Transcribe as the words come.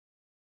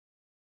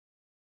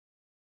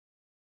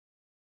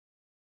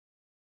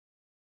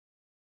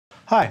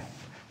Hi,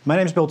 my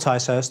name is Bill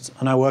Ticehurst,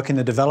 and I work in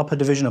the developer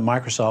division at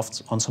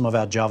Microsoft on some of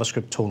our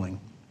JavaScript tooling.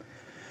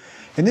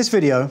 In this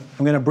video,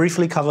 I'm going to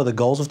briefly cover the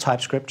goals of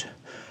TypeScript,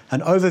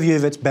 an overview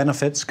of its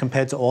benefits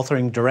compared to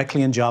authoring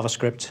directly in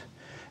JavaScript,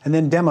 and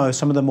then demo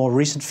some of the more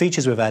recent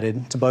features we've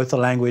added to both the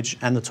language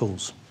and the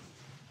tools.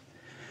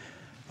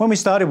 When we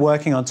started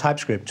working on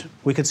TypeScript,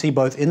 we could see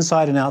both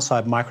inside and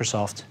outside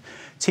Microsoft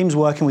teams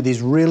working with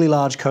these really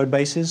large code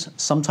bases,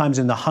 sometimes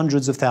in the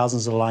hundreds of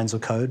thousands of lines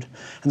of code,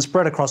 and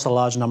spread across a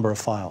large number of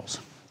files.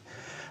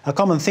 A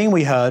common theme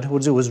we heard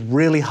was it was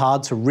really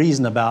hard to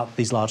reason about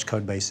these large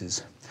code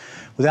bases.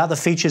 Without the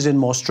features in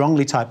more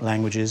strongly typed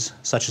languages,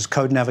 such as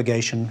code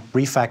navigation,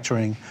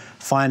 refactoring,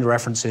 find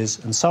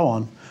references, and so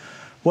on,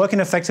 working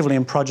effectively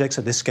in projects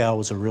at this scale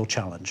was a real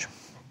challenge.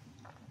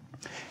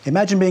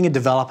 Imagine being a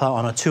developer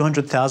on a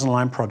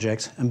 200,000-line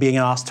project and being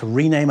asked to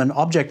rename an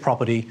object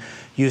property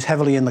used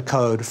heavily in the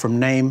code from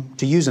name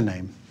to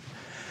username.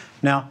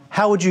 Now,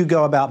 how would you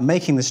go about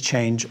making this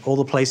change all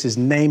the places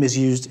name is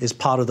used as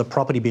part of the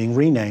property being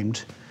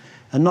renamed,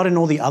 and not in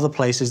all the other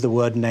places the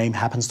word name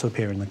happens to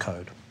appear in the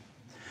code?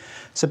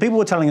 So people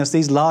were telling us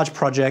these large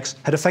projects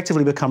had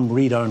effectively become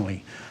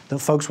read-only, that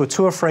folks were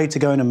too afraid to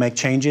go in and make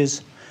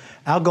changes.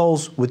 Our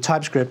goals with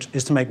TypeScript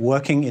is to make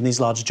working in these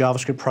large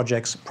JavaScript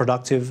projects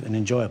productive and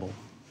enjoyable.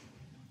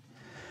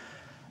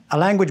 A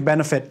language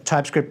benefit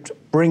TypeScript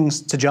brings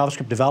to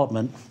JavaScript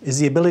development is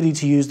the ability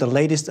to use the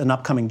latest and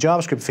upcoming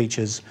JavaScript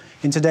features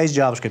in today's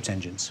JavaScript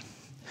engines.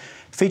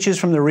 Features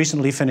from the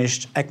recently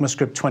finished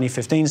ECMAScript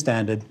 2015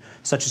 standard,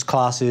 such as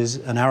classes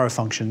and arrow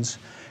functions,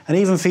 and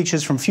even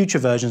features from future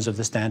versions of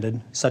the standard,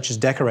 such as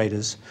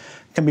decorators,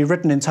 can be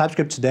written in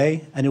TypeScript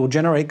today, and it will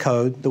generate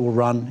code that will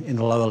run in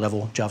the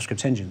lower-level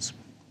JavaScript engines.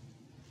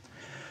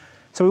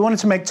 So we wanted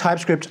to make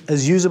TypeScript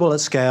as usable at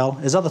scale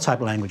as other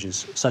type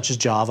languages, such as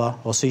Java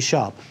or C#,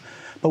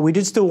 but we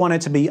did still want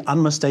it to be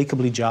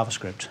unmistakably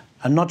JavaScript,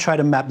 and not try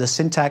to map the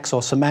syntax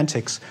or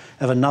semantics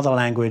of another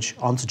language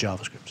onto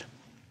JavaScript.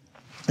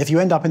 If you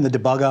end up in the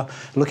debugger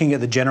looking at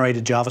the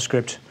generated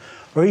JavaScript,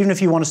 or even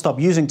if you want to stop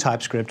using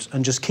TypeScript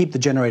and just keep the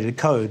generated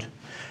code,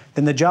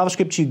 then the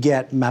JavaScript you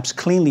get maps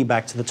cleanly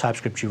back to the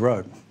TypeScript you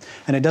wrote,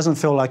 and it doesn't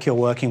feel like you're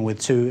working with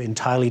two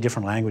entirely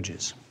different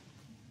languages.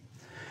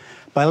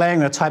 By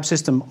layering a type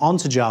system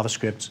onto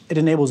JavaScript, it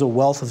enables a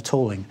wealth of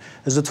tooling,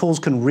 as the tools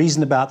can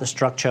reason about the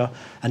structure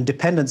and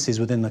dependencies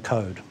within the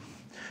code.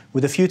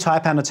 With a few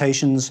type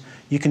annotations,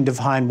 you can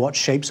define what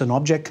shapes an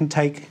object can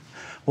take,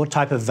 what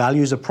type of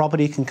values a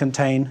property can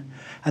contain,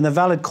 and the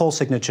valid call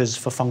signatures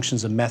for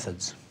functions and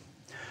methods.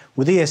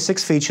 With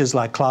ES6 features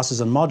like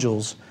classes and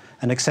modules,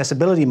 and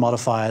accessibility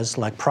modifiers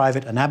like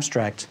private and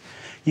abstract,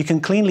 you can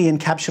cleanly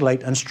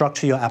encapsulate and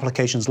structure your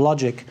application's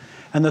logic,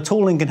 and the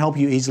tooling can help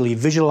you easily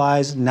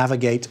visualize,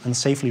 navigate, and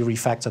safely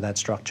refactor that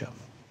structure.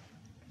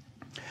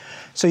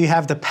 So you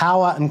have the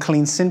power and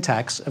clean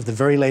syntax of the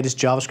very latest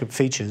JavaScript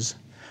features,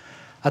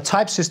 a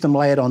type system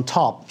layered on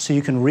top so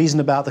you can reason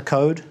about the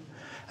code,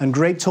 and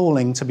great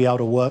tooling to be able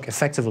to work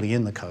effectively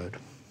in the code.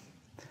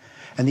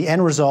 And the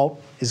end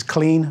result is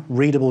clean,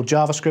 readable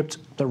JavaScript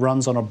that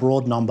runs on a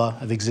broad number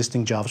of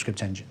existing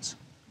JavaScript engines.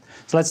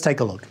 So let's take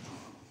a look.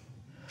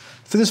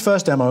 For this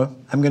first demo,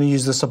 I'm going to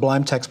use the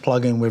Sublime Text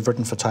plugin we've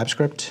written for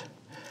TypeScript.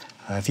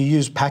 If you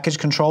use package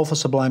control for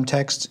Sublime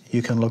Text,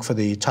 you can look for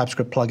the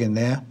TypeScript plugin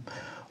there,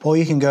 or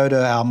you can go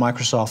to our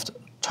Microsoft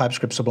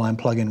TypeScript Sublime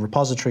plugin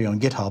repository on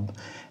GitHub,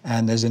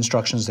 and there's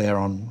instructions there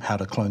on how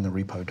to clone the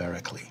repo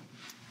directly.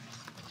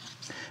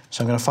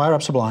 So I'm going to fire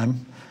up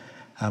Sublime.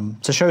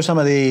 To show some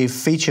of the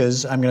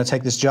features, I'm going to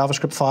take this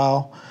JavaScript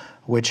file,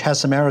 which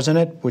has some errors in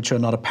it, which are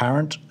not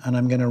apparent, and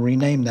I'm going to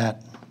rename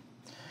that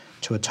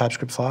to a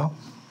TypeScript file,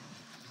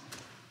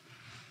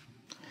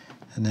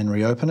 and then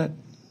reopen it.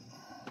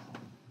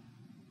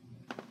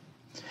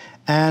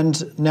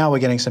 And now we're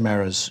getting some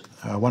errors.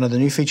 One of the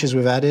new features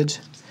we've added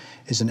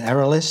is an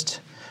error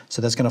list,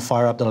 so that's going to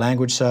fire up the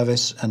language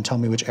service and tell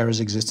me which errors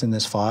exist in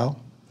this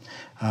file.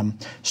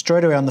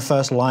 Straight away on the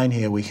first line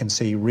here, we can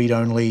see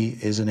read-only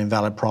is an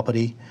invalid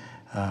property.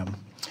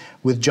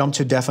 With jump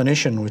to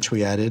definition, which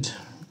we added,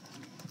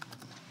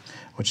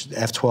 which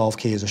F12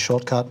 key is a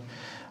shortcut,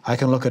 I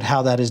can look at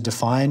how that is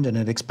defined, and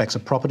it expects a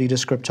property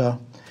descriptor.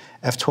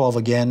 F12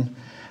 again,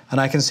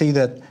 and I can see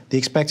that the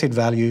expected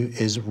value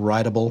is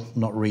writable,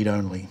 not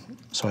read-only.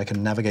 So I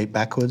can navigate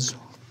backwards,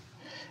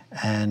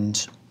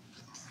 and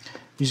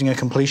using a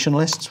completion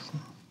list,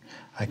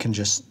 I can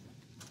just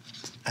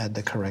add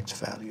the correct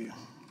value.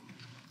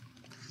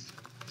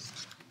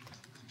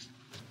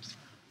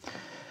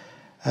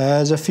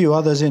 There's a few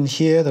others in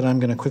here that I'm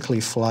going to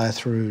quickly fly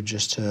through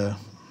just to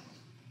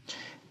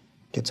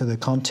get to the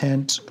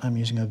content. I'm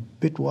using a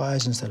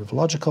bitwise instead of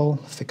logical.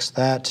 Fix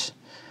that.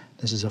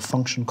 This is a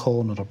function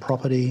call, not a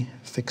property.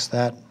 Fix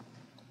that.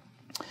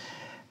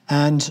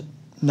 And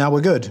now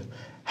we're good.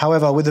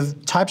 However, with the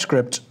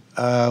TypeScript,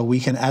 we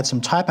can add some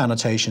type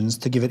annotations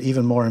to give it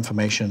even more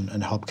information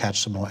and help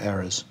catch some more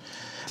errors.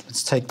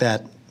 Let's take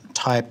that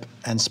type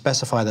and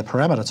specify the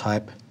parameter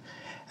type.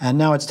 And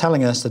now it's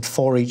telling us that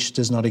for each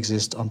does not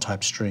exist on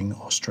type string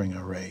or string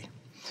array.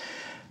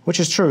 which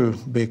is true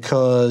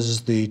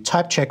because the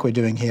type check we're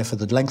doing here for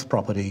the length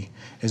property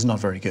is not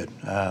very good.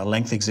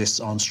 Length exists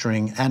on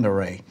string and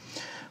array.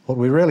 What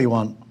we really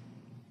want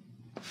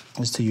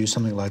is to use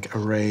something like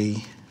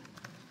array.isArray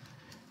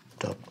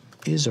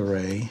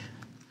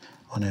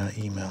on our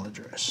email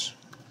address.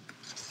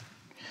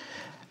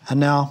 And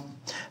now,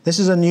 this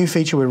is a new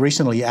feature we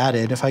recently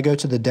added. If I go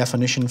to the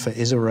definition for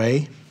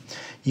isArray,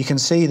 you can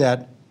see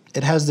that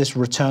it has this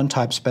return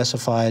type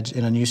specified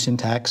in a new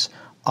syntax,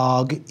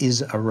 arg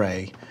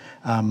isArray.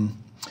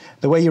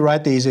 The way you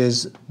write these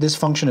is, this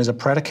function is a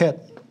predicate,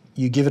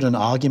 you give it an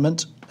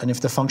argument, and if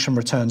the function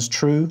returns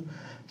true,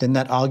 then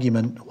that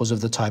argument was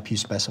of the type you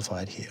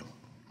specified here.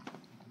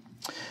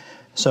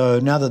 So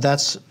now that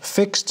that's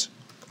fixed,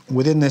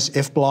 within this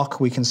if block,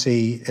 we can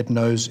see it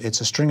knows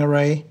it's a string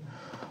array,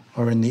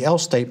 or in the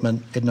else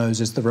statement, it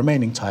knows it's the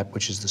remaining type,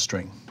 which is the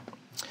string.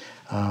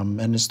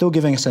 And it's still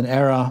giving us an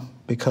error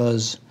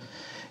because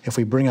if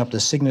we bring up the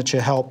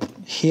signature help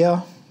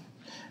here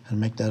and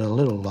make that a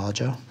little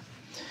larger,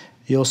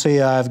 you'll see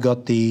I've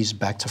got these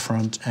back to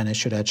front, and it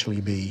should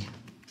actually be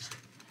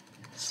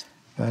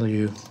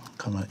value,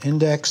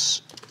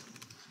 index,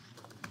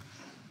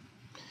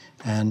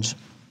 and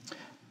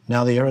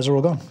now the errors are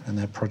all gone, and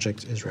that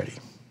project is ready.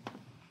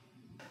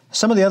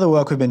 Some of the other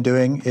work we've been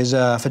doing is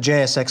for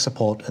JSX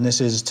support, and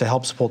this is to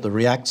help support the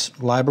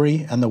React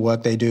library and the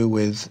work they do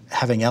with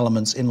having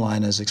elements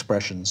inline as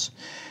expressions.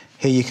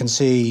 Here you can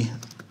see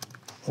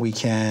we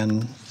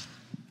can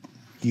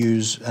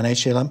use an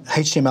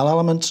HTML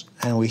element,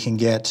 and we can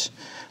get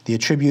the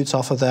attributes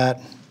off of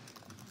that,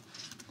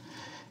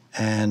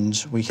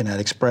 and we can add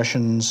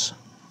expressions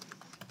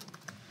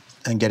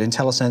and get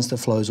IntelliSense that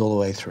flows all the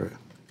way through.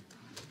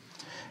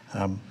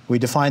 We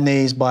define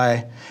these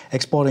by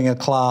exporting a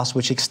class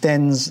which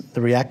extends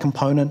the React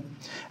component,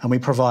 and we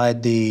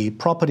provide the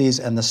properties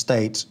and the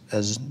state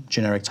as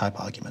generic type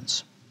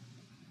arguments.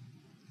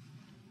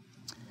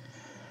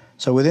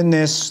 So within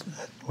this,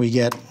 we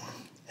get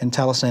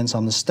IntelliSense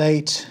on the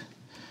state,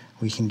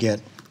 we can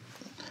get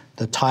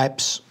the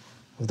types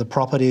of the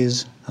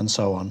properties, and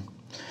so on.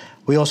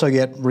 We also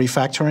get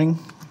refactoring.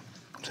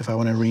 So if I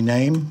want to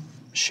rename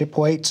ship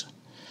weight,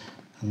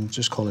 and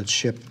just call it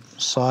ship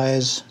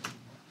size,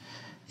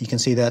 you can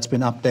see that's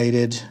been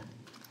updated,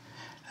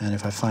 and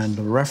if I find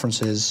the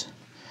references,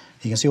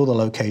 you can see all the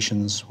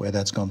locations where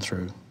that's gone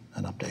through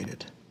and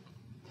updated.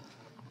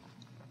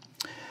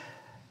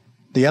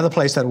 The other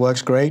place that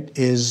works great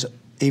is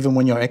even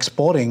when you're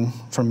exporting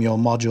from your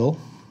module,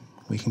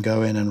 we can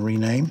go in and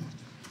rename,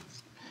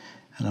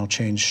 and I'll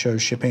change show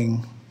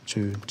shipping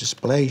to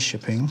display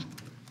shipping.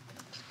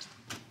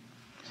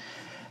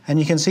 And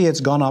you can see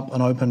it's gone up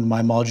and opened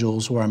my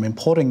modules where I'm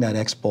importing that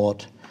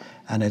export,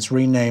 and it's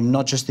renamed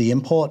not just the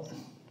import,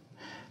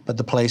 but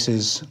the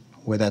places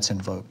where that's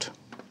invoked.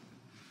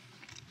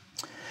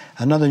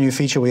 Another new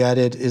feature we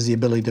added is the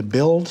ability to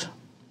build.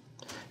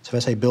 So if I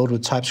say build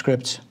with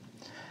TypeScript,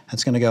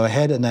 that's going to go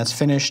ahead, and that's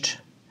finished.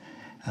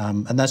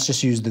 And that's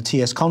just used the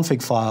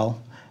tsconfig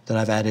file that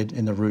I've added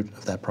in the root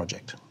of that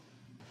project.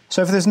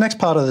 So for this next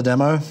part of the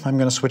demo, I'm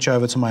going to switch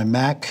over to my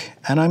Mac,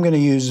 and I'm going to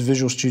use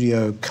Visual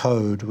Studio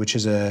Code, which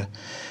is a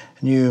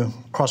new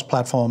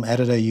cross-platform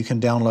editor you can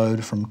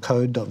download from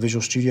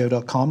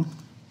code.visualstudio.com.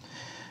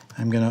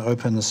 I'm going to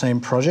open the same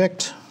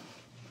project,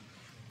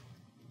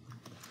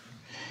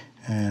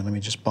 and let me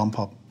just bump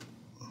up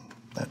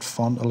that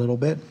font a little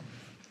bit.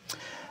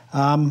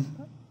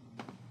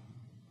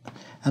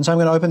 And so I'm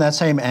going to open that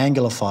same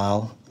Angular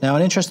file. Now,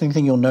 an interesting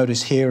thing you'll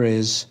notice here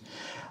is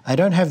I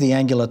don't have the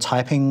Angular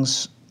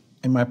typings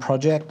in my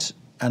project,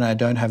 and I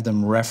don't have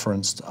them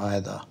referenced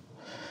either.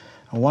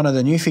 And one of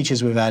the new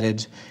features we've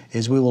added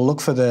is we will look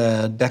for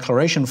the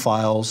declaration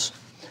files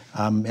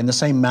in the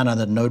same manner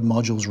that node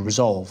modules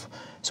resolve.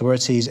 So where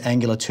it sees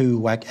Angular2,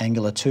 whack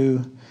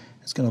Angular2,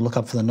 it's going to look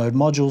up for the node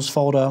modules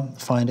folder,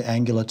 find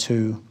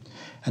Angular2,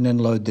 and then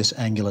load this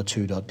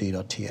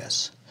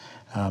angular2.d.ts.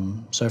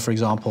 So for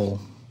example,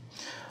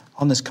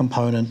 on this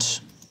component,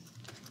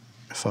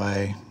 if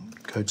I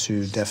go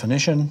to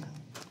definition,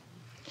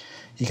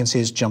 you can see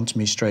it's jumped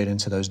me straight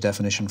into those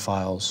definition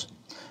files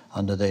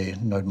under the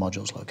node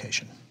modules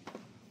location.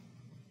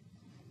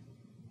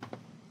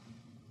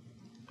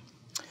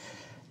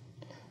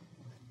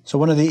 So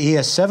one of the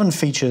ES7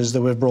 features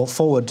that we've brought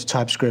forward to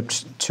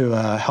TypeScript to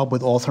help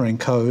with authoring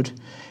code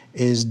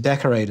is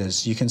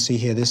decorators. You can see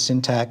here this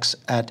syntax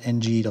at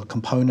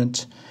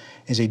ng.component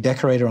is a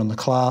decorator on the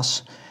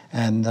class,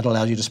 and that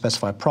allows you to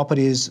specify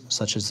properties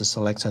such as the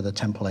selector, the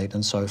template,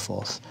 and so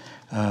forth.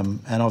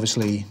 And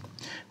obviously,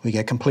 we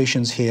get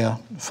completions here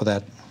for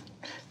that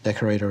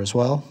decorator as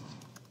well.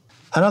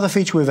 Another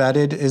feature we've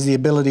added is the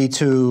ability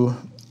to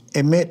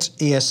emit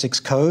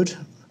ES6 code,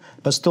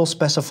 but still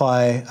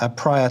specify a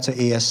prior to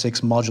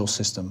ES6 module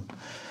system.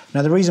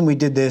 Now, the reason we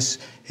did this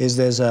is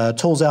there's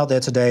tools out there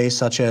today,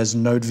 such as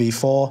Node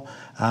v4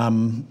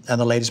 and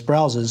the latest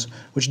browsers,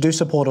 which do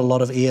support a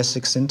lot of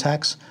ES6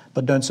 syntax,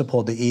 but don't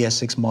support the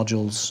ES6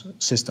 modules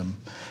system.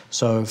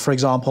 So, for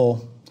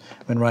example,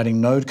 when writing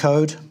Node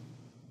code,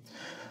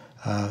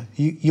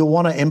 You'll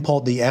want to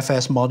import the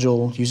FS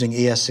module using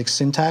ES6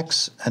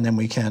 syntax, and then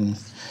we can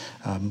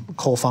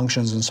call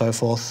functions and so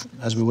forth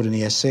as we would in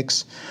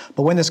ES6.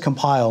 But when this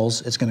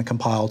compiles, it's going to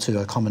compile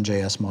to a common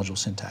JS module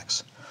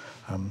syntax.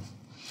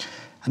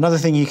 Another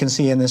thing you can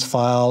see in this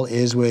file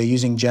is we're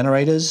using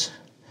generators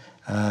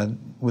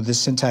with this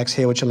syntax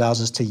here, which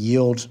allows us to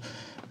yield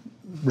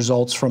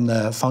results from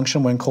the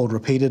function when called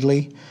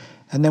repeatedly.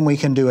 And then we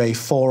can do a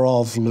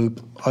for-of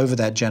loop over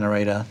that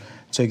generator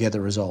to get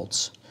the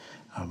results.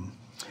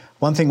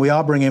 One thing we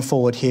are bringing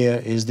forward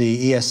here is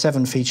the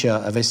ES7 feature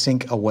of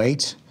async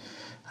await.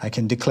 I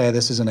can declare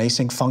this as an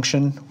async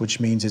function, which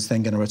means it's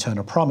then going to return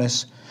a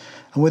promise.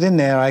 And within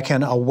there, I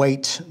can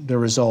await the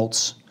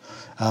results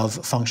of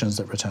functions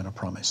that return a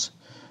promise.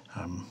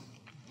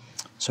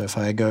 So if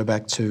I go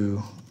back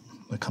to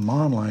the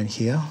command line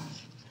here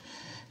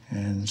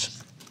and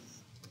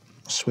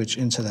switch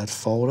into that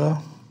folder,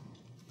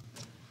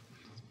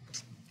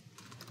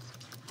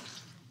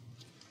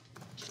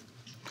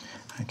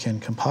 I can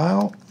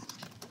compile.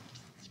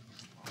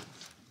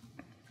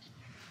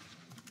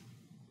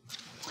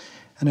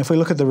 And if we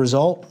look at the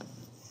result,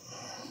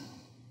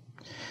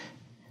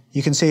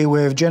 you can see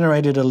we've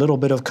generated a little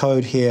bit of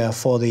code here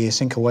for the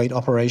async await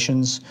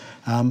operations,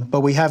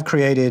 but we have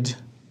created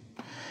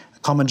a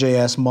common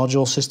JS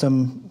module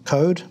system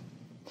code,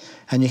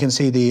 and you can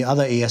see the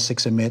other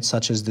ES6 emits,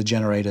 such as the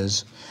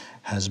generators,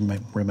 has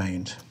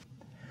remained.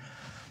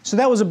 So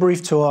that was a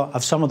brief tour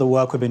of some of the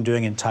work we've been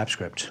doing in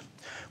TypeScript.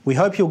 We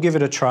hope you'll give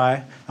it a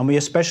try, and we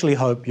especially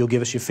hope you'll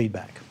give us your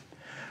feedback.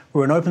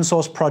 We're an open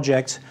source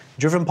project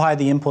driven by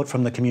the input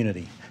from the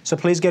community. So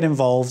please get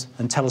involved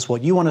and tell us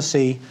what you want to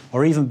see,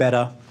 or even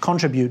better,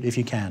 contribute if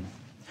you can.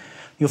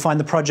 You'll find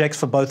the projects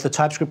for both the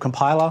TypeScript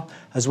compiler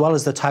as well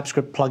as the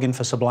TypeScript plugin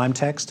for Sublime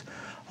Text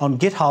on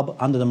GitHub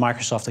under the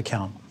Microsoft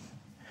account.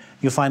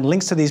 You'll find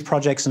links to these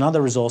projects and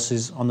other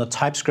resources on the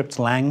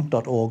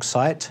typescriptlang.org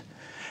site,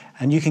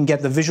 and you can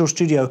get the Visual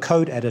Studio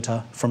code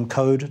editor from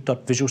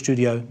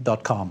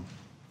code.visualstudio.com.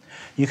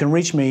 You can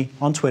reach me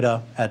on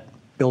Twitter at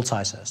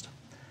Ticehurst.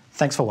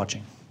 Thanks for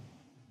watching.